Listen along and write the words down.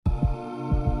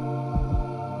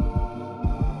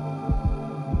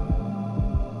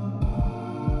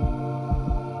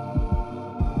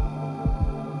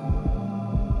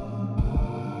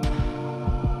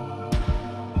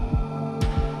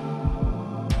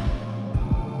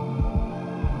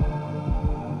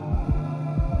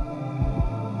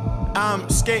I'm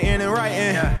skating and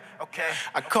writing.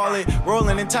 I call it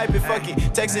rolling and typing, fuck it,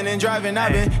 texting and driving.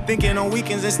 I've been thinking on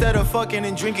weekends instead of fucking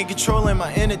and drinking, controlling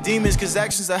my inner demons, cause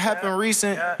actions that happened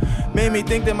recent made me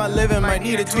think that my living might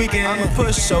need a tweaking. I'm a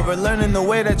pushover, learning the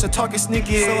way that you're talking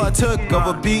sneaky. So I took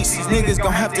over beats, these niggas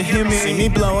gon' have to hear me. See me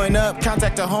blowing up,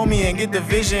 contact a homie and get the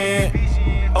vision.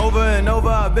 Over and over,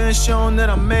 I've been shown that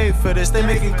I'm made for this. They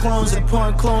making clones and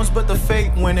pouring clones, but the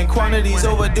fake winning. Quantities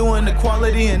overdoing the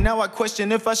quality, and now I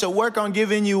question if I should work on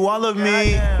giving you all of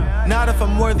me. Not if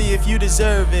I'm worthy, if you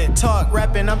deserve it. Talk,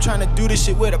 rapping, I'm trying to do this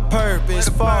shit with a purpose.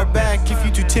 Fall back if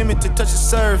you too timid to touch the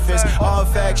surface. All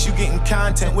facts, you getting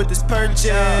content with this purchase.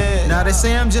 Now they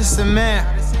say I'm just a man,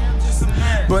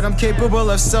 but I'm capable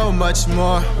of so much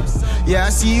more. Yeah, I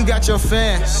see you got your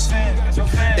fans.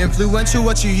 Influential,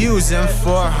 what you using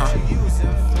for, huh?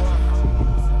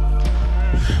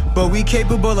 But we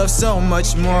capable of so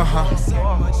much more, huh?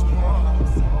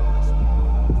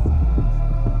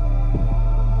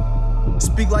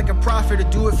 Speak like a prophet or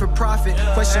do it for profit.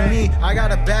 Question me, I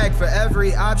got a bag for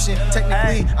every option.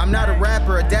 Technically, I'm not a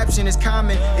rapper, adaption is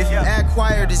common. If you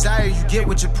acquire desire, you get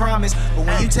what you promise. But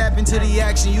when you tap into the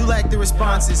action, you lack the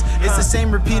responses. It's the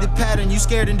same repeated pattern, you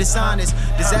scared and dishonest.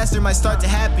 Disaster might start to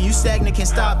happen, you stagnant, can't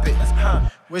stop it.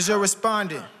 Where's your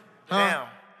respondent?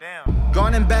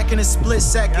 Gone and back in a split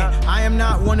second. I am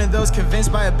not one of those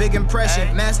convinced by a big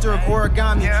impression. Master of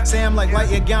origami, say I'm like light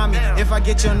Yagami. If I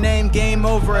get your name, game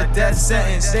over, a death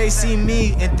sentence. They see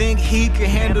me and think he can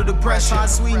handle the pressure. Hot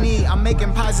sweet knee, I'm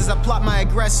making pauses, I plot my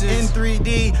aggressors. In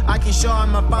 3D, I can show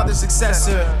I'm my father's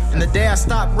successor. And the day I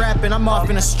stop rapping, I'm off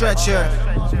in a stretcher.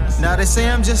 Now they say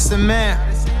I'm just a man,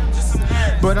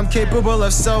 but I'm capable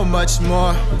of so much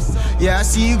more. Yeah, I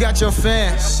see you got your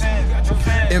fans.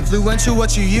 Influential,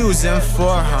 what you using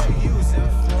for, huh?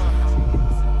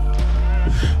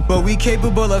 But we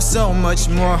capable of so much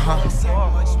more, huh?